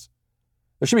limitations.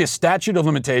 There should be a statute of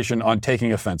limitation on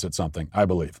taking offense at something, I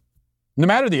believe. No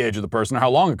matter the age of the person or how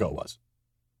long ago it was.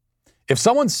 If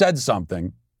someone said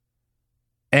something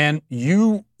and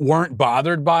you weren't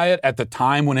bothered by it at the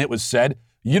time when it was said,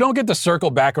 you don't get to circle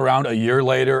back around a year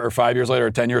later or 5 years later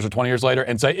or 10 years or 20 years later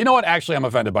and say, you know what, actually I'm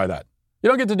offended by that. You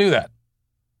don't get to do that.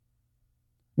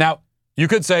 Now, you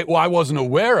could say, well, I wasn't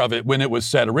aware of it when it was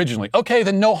said originally. Okay,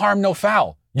 then no harm, no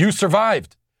foul. You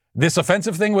survived. This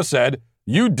offensive thing was said.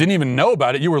 You didn't even know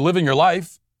about it. You were living your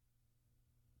life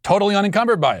totally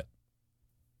unencumbered by it.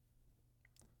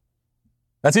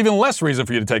 That's even less reason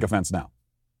for you to take offense now.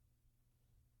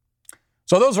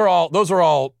 So those are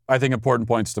all, I think, important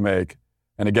points to make.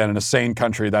 And again, in a sane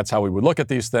country, that's how we would look at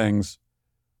these things.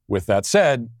 With that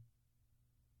said,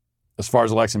 as far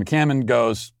as Alexia McCammon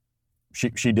goes, she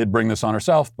did bring this on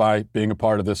herself by being a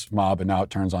part of this mob, and now it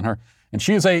turns on her. And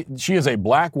she is a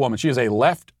black woman. She is a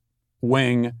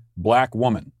left-wing black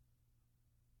woman.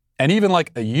 And even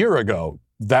like a year ago,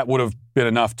 that would have been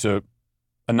enough to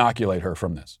inoculate her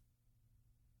from this.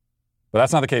 But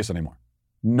that's not the case anymore.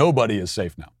 Nobody is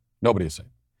safe now. Nobody is safe.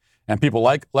 And people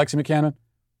like Lexi McCammon,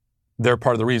 they're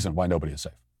part of the reason why nobody is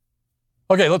safe.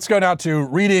 Okay, let's go now to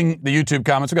reading the YouTube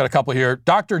comments. We've got a couple here.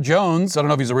 Dr. Jones, I don't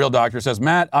know if he's a real doctor, says,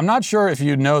 Matt, I'm not sure if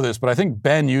you know this, but I think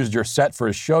Ben used your set for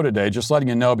his show today. Just letting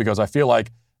you know because I feel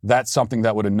like that's something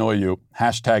that would annoy you.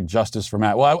 # justice for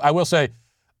Matt. Well, I will say,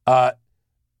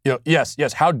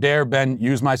 yes, how dare Ben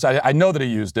use my site? I know that he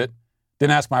used it.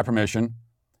 Didn't ask my permission.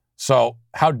 So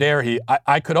how dare he?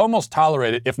 I could almost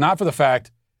tolerate it if not for the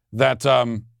fact that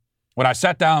when I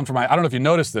sat down for I don't know if you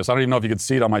noticed this. I don't even know if you could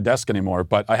see it on my desk anymore,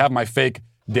 but I have my fake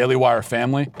Daily Wire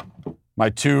family, my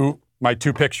two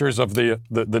pictures of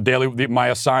my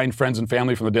assigned friends and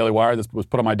family from the Daily Wire that was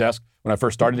put on my desk when I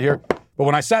first started here. But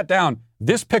when I sat down,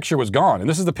 this picture was gone. And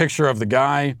this is the picture of the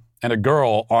guy and a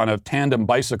girl on a tandem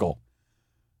bicycle.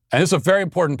 And this is a very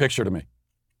important picture to me.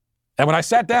 And when I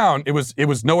sat down, it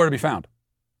was nowhere to be found.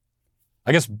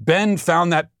 I guess Ben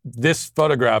found this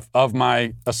photograph of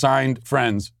my assigned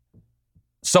friends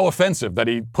so offensive that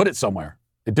he put it somewhere.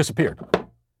 It disappeared.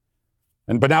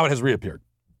 But now it has reappeared.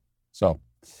 So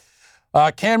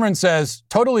Cameron says,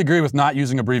 totally agree with not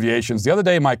using abbreviations. The other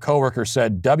day, my coworker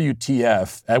said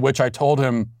WTF, at which I told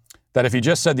him that if he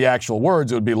just said the actual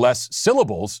words, it would be less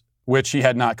syllables, which he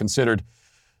had not considered.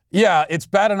 Yeah, it's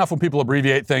bad enough when people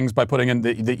abbreviate things by putting in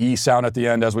the E sound at the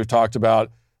end, as we've talked about.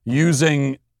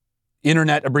 Using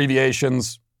internet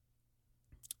abbreviations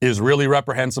is really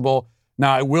reprehensible.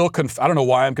 Now, I don't know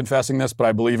why I'm confessing this, but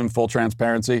I believe in full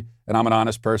transparency, and I'm an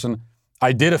honest person.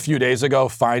 I did a few days ago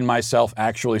find myself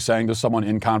actually saying to someone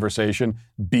in conversation,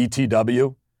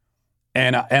 BTW,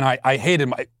 and I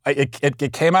hated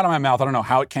it came out of my mouth. I don't know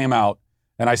how it came out,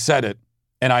 and I said it,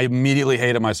 and I immediately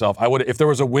hated myself. If there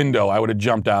was a window, I would have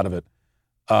jumped out of it,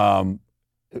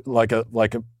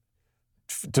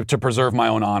 to preserve my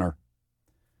own honor.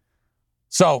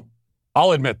 So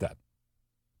I'll admit that.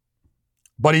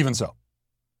 But even so,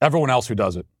 everyone else who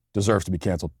does it deserves to be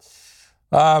canceled.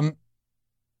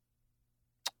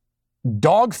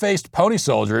 Dog-faced pony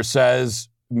soldier says,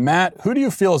 Matt, who do you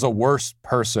feel is a worse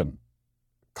person,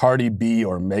 Cardi B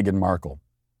or Meghan Markle?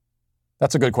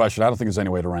 That's a good question. I don't think there's any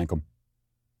way to rank them.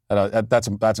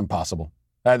 That's impossible.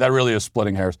 That really is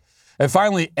splitting hairs. And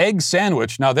finally, Egg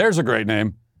Sandwich, now there's a great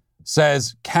name,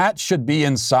 says, cat should be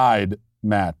inside,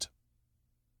 Matt.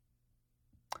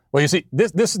 Well, you see,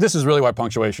 this is really why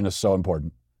punctuation is so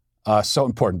important. So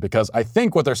important because I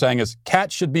think what they're saying is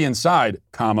cat should be inside,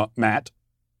 comma, Matt,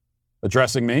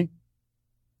 addressing me.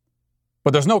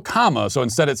 But there's no comma, so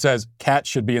instead it says cat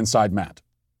should be inside Matt.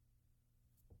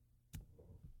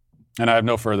 And I have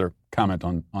no further comment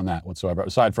on that whatsoever,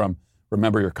 aside from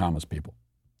remember your commas, people.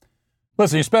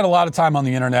 Listen, you spend a lot of time on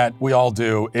the internet. We all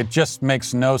do. It just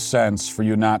makes no sense for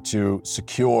you not to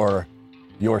secure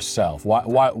yourself.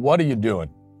 What are you doing?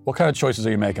 What kind of choices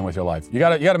are you making with your life? You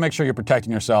got to make sure you're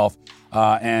protecting yourself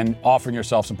and offering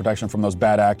yourself some protection from those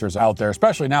bad actors out there.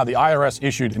 Especially now, the IRS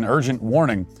issued an urgent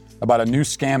warning about a new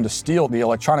scam to steal the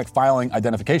electronic filing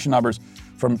identification numbers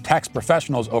from tax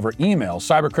professionals over email.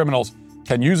 Cyber criminals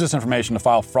can use this information to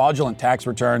file fraudulent tax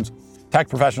returns.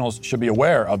 Tax professionals should be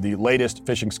aware of the latest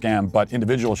phishing scam, but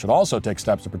individuals should also take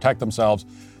steps to protect themselves.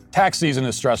 Tax season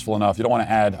is stressful enough. You don't want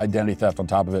to add identity theft on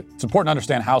top of it. It's important to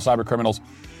understand how cyber criminals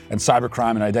and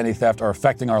cybercrime and identity theft are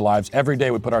affecting our lives. Every day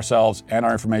we put ourselves and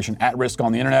our information at risk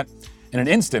on the internet. In an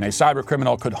instant, a cyber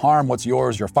criminal could harm what's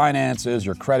yours, your finances,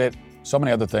 your credit, so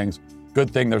many other things. Good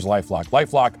thing there's LifeLock.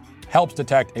 LifeLock helps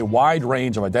detect a wide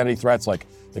range of identity threats, like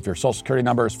if your social security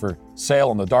number is for sale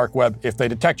on the dark web. If they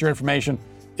detect your information,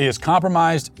 is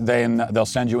compromised, then they'll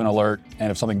send you an alert.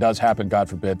 And if something does happen, God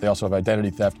forbid, they also have identity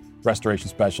theft restoration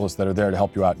specialists that are there to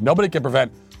help you out. Nobody can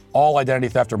prevent all identity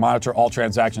theft or monitor all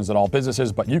transactions at all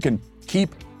businesses, but you can keep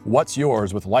what's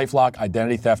yours with LifeLock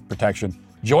Identity Theft Protection.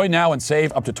 Join now and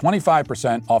save up to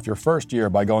 25% off your first year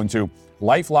by going to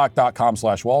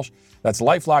LifeLock.com/Walsh. That's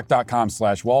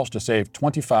LifeLock.com/Walsh to save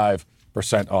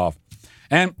 25% off.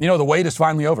 And, you know, the wait is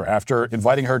finally over. After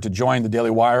inviting her to join the Daily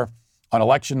Wire on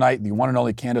election night, the one and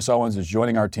only Candace Owens is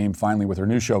joining our team finally with her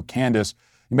new show, Candace.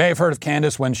 You may have heard of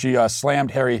Candace when she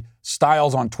slammed Harry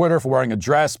Styles on Twitter for wearing a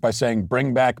dress by saying,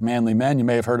 "Bring back manly men." You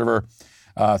may have heard of her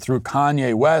through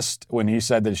Kanye West when he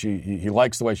said that he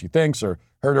likes the way she thinks, or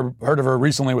heard of her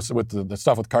recently with the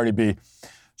stuff with Cardi B.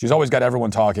 She's always got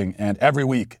everyone talking, and every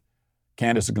week,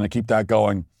 Candace is going to keep that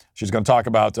going. She's going to talk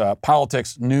about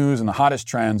politics, news, and the hottest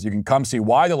trends. You can come see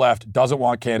why the left doesn't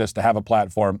want Candace to have a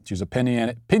platform. She's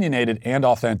opinionated and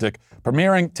authentic.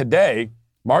 Premiering today,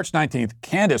 March 19th,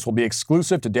 Candace will be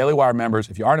exclusive to Daily Wire members.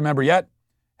 If you aren't a member yet,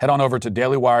 head on over to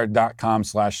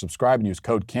dailywire.com/subscribe and use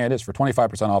code Candace for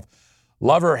 25% off.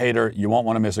 Love her or hate her, you won't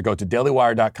want to miss it. Go to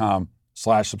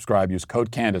dailywire.com/subscribe. Use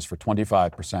code Candace for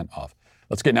 25% off.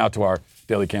 Let's get now to our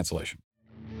daily cancellation.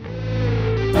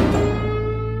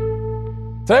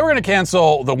 Today we're going to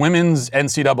cancel the women's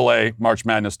NCAA March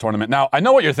Madness tournament. Now, I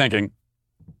know what you're thinking.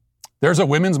 There's a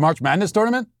women's March Madness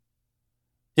tournament?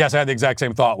 Yes, I had the exact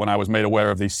same thought when I was made aware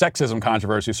of the sexism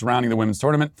controversy surrounding the women's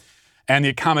tournament and the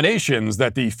accommodations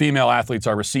that the female athletes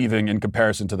are receiving in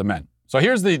comparison to the men. So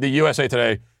here's the USA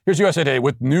Today. Here's USA Today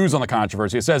with news on the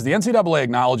controversy. It says the NCAA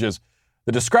acknowledges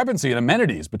the discrepancy in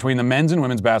amenities between the men's and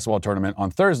women's basketball tournament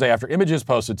on Thursday after images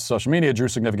posted to social media drew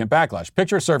significant backlash.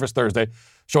 Pictures surfaced Thursday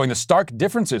showing the stark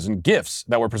differences in gifts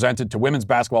that were presented to women's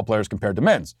basketball players compared to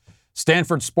men's.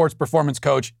 Stanford sports performance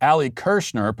coach Allie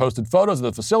Kirshner posted photos of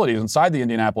the facilities inside the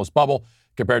Indianapolis bubble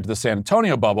compared to the San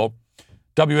Antonio bubble.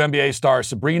 WNBA star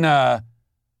Sabrina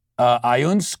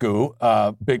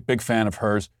Ionescu, big fan of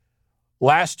hers,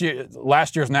 last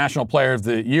year's National Player of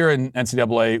the Year in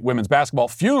NCAA women's basketball,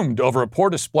 fumed over a poor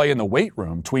display in the weight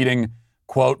room, tweeting,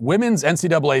 quote, "Women's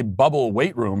NCAA bubble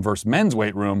weight room versus men's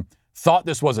weight room. Thought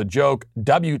this was a joke.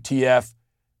 WTF.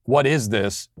 What is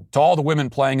this? To all the women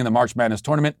playing in the March Madness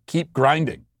tournament, keep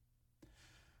grinding."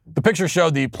 The picture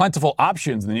showed the plentiful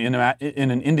options in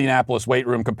an Indianapolis weight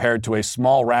room compared to a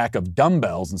small rack of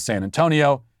dumbbells in San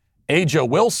Antonio. Aja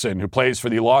Wilson, who plays for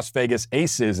the Las Vegas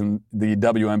Aces in the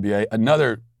WNBA,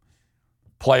 another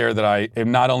player that I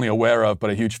am not only aware of but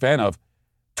a huge fan of,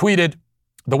 tweeted,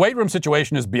 "The weight room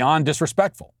situation is beyond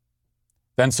disrespectful."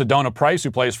 Then Sedona Price,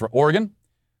 who plays for Oregon,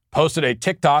 posted a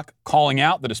TikTok calling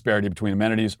out the disparity between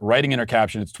amenities, writing in her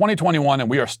caption, "It's 2021 and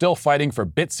we are still fighting for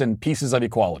bits and pieces of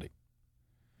equality."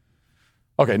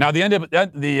 Okay, now the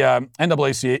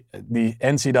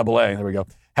NCAA, there we go,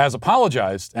 has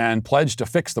apologized and pledged to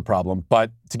fix the problem.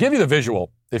 But to give you the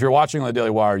visual, if you're watching on the Daily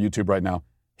Wire YouTube right now,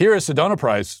 here is Sedona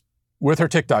Price with her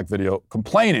TikTok video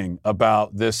complaining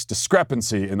about this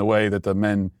discrepancy in the way that the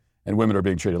men and women are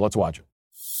being treated. Let's watch it.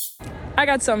 I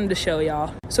got something to show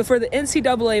y'all. So for the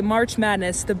NCAA March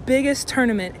Madness, the biggest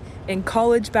tournament in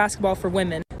college basketball for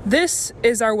women, this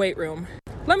is our weight room.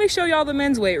 Let me show y'all the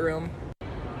men's weight room.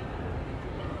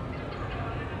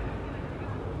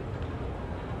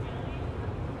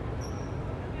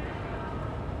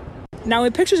 Now,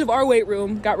 when pictures of our weight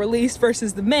room got released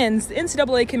versus the men's, the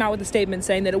NCAA came out with a statement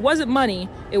saying that it wasn't money,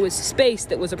 it was space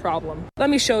that was a problem. Let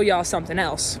me show y'all something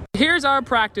else. Here's our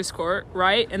practice court,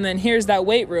 right? And then here's that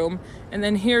weight room. And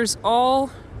then here's all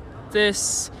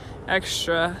this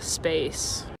extra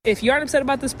space. If you aren't upset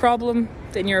about this problem,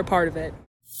 then you're a part of it.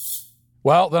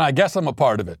 Well, then I guess I'm a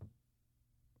part of it.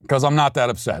 Because I'm not that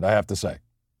upset, I have to say.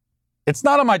 It's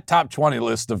not on my top 20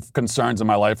 list of concerns in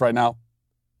my life right now,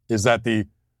 is that the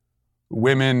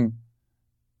women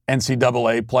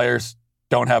NCAA players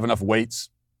don't have enough weights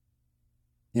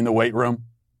in the weight room.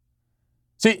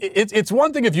 See, it's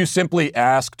one thing if you simply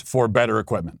asked for better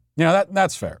equipment. You know,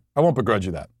 that's fair. I won't begrudge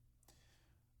you that.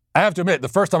 I have to admit, the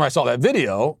first time I saw that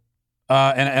video,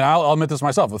 and I'll admit this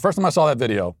myself, the first time I saw that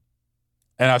video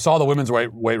and I saw the women's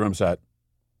weight room set,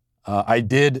 I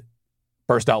did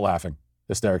burst out laughing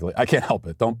hysterically. I can't help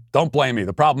it. Don't blame me.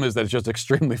 The problem is that it's just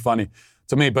extremely funny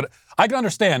to me. But I can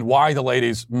understand why the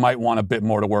ladies might want a bit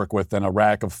more to work with than a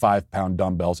rack of 5-pound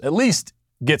dumbbells. At least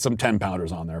get some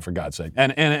 10-pounders on there, for God's sake,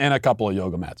 and a couple of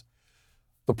yoga mats.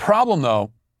 The problem,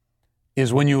 though,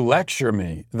 is when you lecture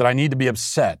me that I need to be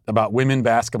upset about women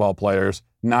basketball players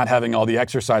not having all the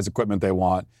exercise equipment they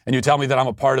want, and you tell me that I'm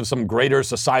a part of some greater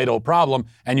societal problem,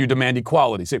 and you demand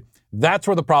equality. See, that's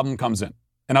where the problem comes in.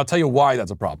 And I'll tell you why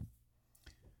that's a problem.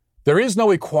 There is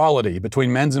no equality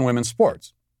between men's and women's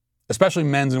sports, especially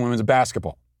men's and women's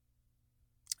basketball.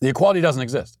 The equality doesn't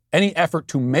exist. Any effort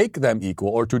to make them equal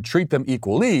or to treat them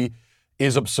equally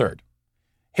is absurd.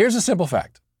 Here's a simple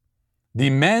fact. The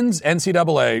men's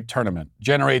NCAA tournament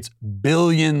generates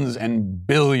billions and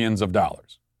billions of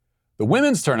dollars. The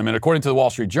women's tournament, according to the Wall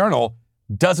Street Journal,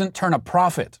 doesn't turn a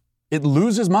profit. It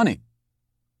loses money.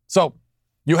 So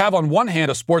you have on one hand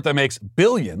a sport that makes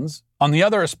billions, on the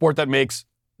other a sport that makes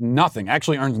nothing,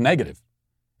 actually earns negative.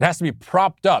 It has to be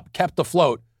propped up, kept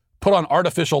afloat, put on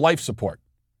artificial life support.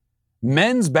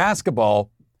 Men's basketball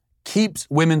keeps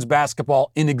women's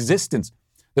basketball in existence.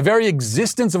 The very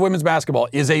existence of women's basketball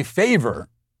is a favor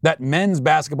that men's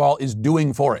basketball is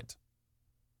doing for it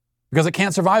because it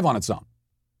can't survive on its own.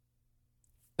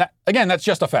 Again, that's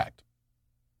just a fact.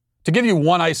 To give you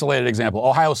one isolated example,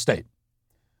 Ohio State.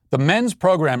 The men's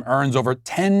program earns over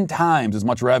 10 times as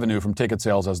much revenue from ticket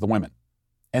sales as the women.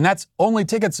 And that's only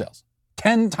ticket sales.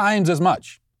 10 times as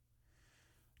much.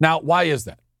 Now, why is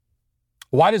that?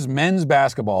 Why does men's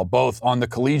basketball, both on the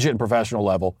collegiate and professional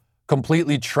level,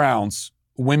 completely trounce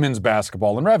women's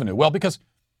basketball in revenue? Well, because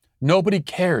nobody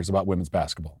cares about women's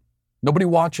basketball. Nobody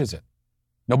watches it.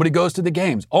 Nobody goes to the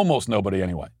games. Almost nobody,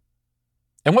 anyway.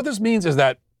 And what this means is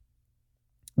that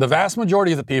the vast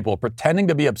majority of the people pretending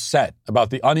to be upset about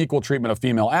the unequal treatment of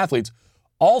female athletes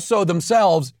also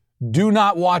themselves do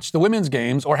not watch the women's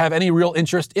games or have any real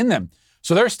interest in them.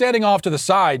 So they're standing off to the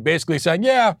side, basically saying,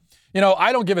 yeah,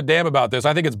 I don't give a damn about this.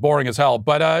 I think it's boring as hell.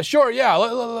 But sure, yeah,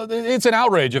 it's an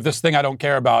outrage if this thing I don't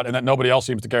care about and that nobody else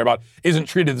seems to care about isn't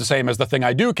treated the same as the thing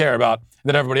I do care about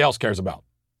that everybody else cares about.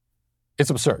 It's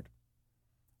absurd.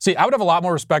 See, I would have a lot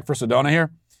more respect for Sedona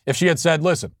here if she had said,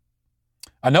 listen,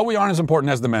 I know we aren't as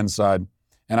important as the men's side,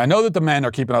 and I know that the men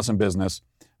are keeping us in business,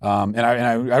 and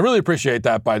I really appreciate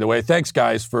that, by the way. Thanks,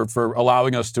 guys, for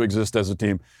allowing us to exist as a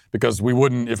team, because we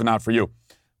wouldn't if not for you.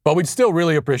 But we'd still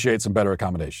really appreciate some better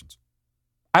accommodations.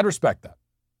 I'd respect that.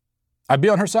 I'd be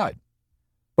on her side.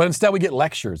 But instead we get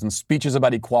lectures and speeches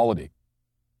about equality.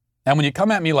 And when you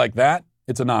come at me like that,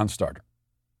 it's a non-starter.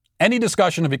 Any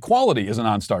discussion of equality is a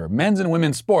non-starter. Men's and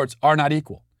women's sports are not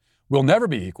equal. We'll never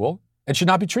be equal and should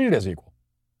not be treated as equal.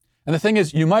 And the thing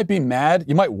is, you might be mad,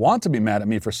 you might want to be mad at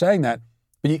me for saying that,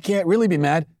 but you can't really be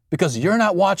mad because you're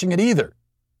not watching it either.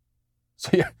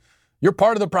 So you're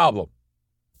part of the problem.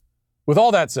 With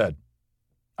all that said,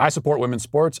 I support women's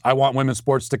sports. I want women's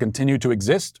sports to continue to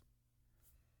exist.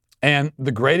 And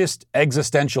the greatest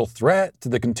existential threat to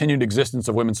the continued existence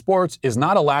of women's sports is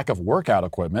not a lack of workout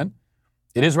equipment.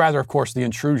 It is rather, of course, the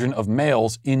intrusion of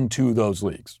males into those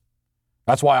leagues.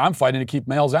 That's why I'm fighting to keep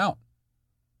males out.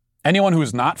 Anyone who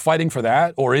is not fighting for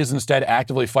that or is instead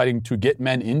actively fighting to get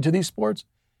men into these sports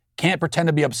can't pretend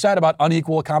to be upset about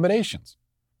unequal accommodations.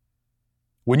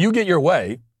 When you get your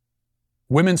way,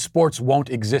 women's sports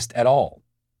won't exist at all.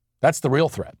 That's the real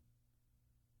threat.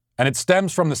 And it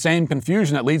stems from the same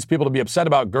confusion that leads people to be upset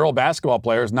about girl basketball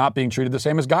players not being treated the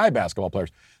same as guy basketball players.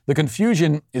 The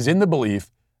confusion is in the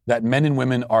belief that men and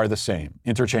women are the same,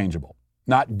 interchangeable,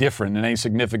 not different in any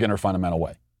significant or fundamental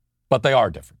way. But they are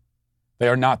different. They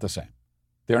are not the same.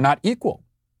 They are not equal,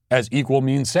 as equal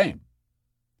means same.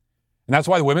 And that's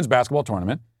why the women's basketball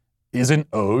tournament isn't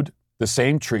owed the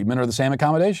same treatment or the same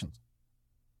accommodations.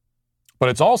 But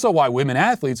it's also why women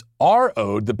athletes are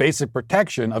owed the basic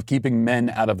protection of keeping men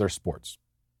out of their sports.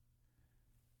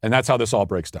 And that's how this all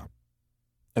breaks down.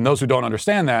 And those who don't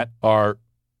understand that are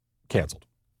canceled.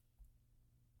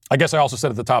 I guess I also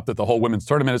said at the top that the whole women's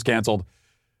tournament is canceled.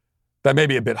 That may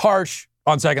be a bit harsh.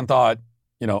 On second thought,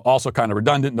 also kind of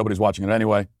redundant. Nobody's watching it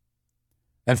anyway.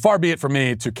 And far be it from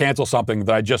me to cancel something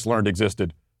that I just learned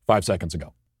existed 5 seconds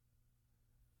ago.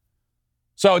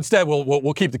 So instead,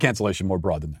 we'll keep the cancellation more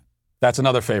broad than that. That's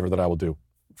another favor that I will do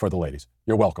for the ladies.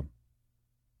 You're welcome.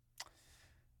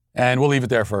 And we'll leave it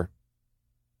there for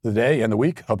the day and the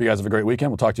week. Hope you guys have a great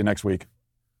weekend. We'll talk to you next week.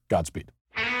 Godspeed.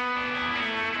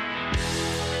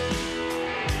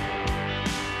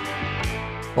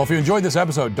 Well, if you enjoyed this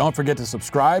episode, don't forget to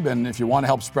subscribe. And if you want to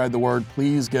help spread the word,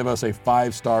 please give us a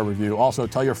 5-star review. Also,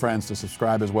 tell your friends to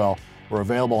subscribe as well. We're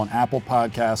available on Apple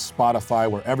Podcasts, Spotify,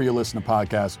 wherever you listen to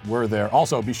podcasts, we're there.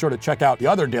 Also, be sure to check out the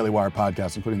other Daily Wire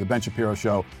podcasts, including The Ben Shapiro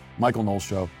Show, Michael Knowles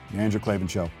Show, The Andrew Klavan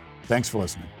Show. Thanks for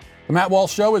listening. The Matt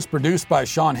Walsh Show is produced by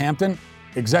Sean Hampton,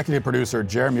 executive producer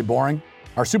Jeremy Boring.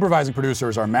 Our supervising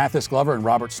producers are Mathis Glover and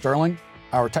Robert Sterling.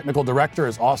 Our technical director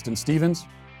is Austin Stevens.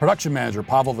 Production manager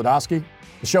Pavel Vodosky.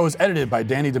 The show is edited by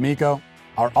Danny D'Amico.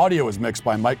 Our audio is mixed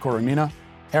by Mike Coromina.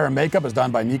 Hair and makeup is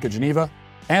done by Nika Geneva.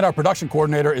 And our production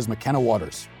coordinator is McKenna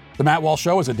Waters. The Matt Walsh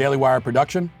Show is a Daily Wire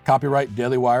production. Copyright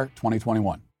Daily Wire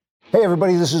 2021. Hey,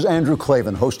 everybody, this is Andrew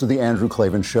Klavan, host of The Andrew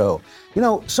Klavan Show. You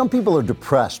know, some people are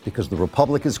depressed because the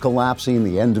republic is collapsing,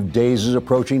 the end of days is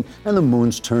approaching, and the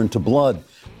moon's turned to blood.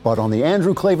 But on The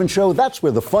Andrew Klavan Show, that's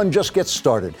where the fun just gets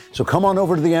started. So come on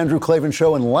over to The Andrew Klavan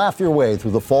Show and laugh your way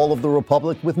through the fall of the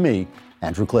republic with me,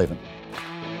 Andrew Klavan.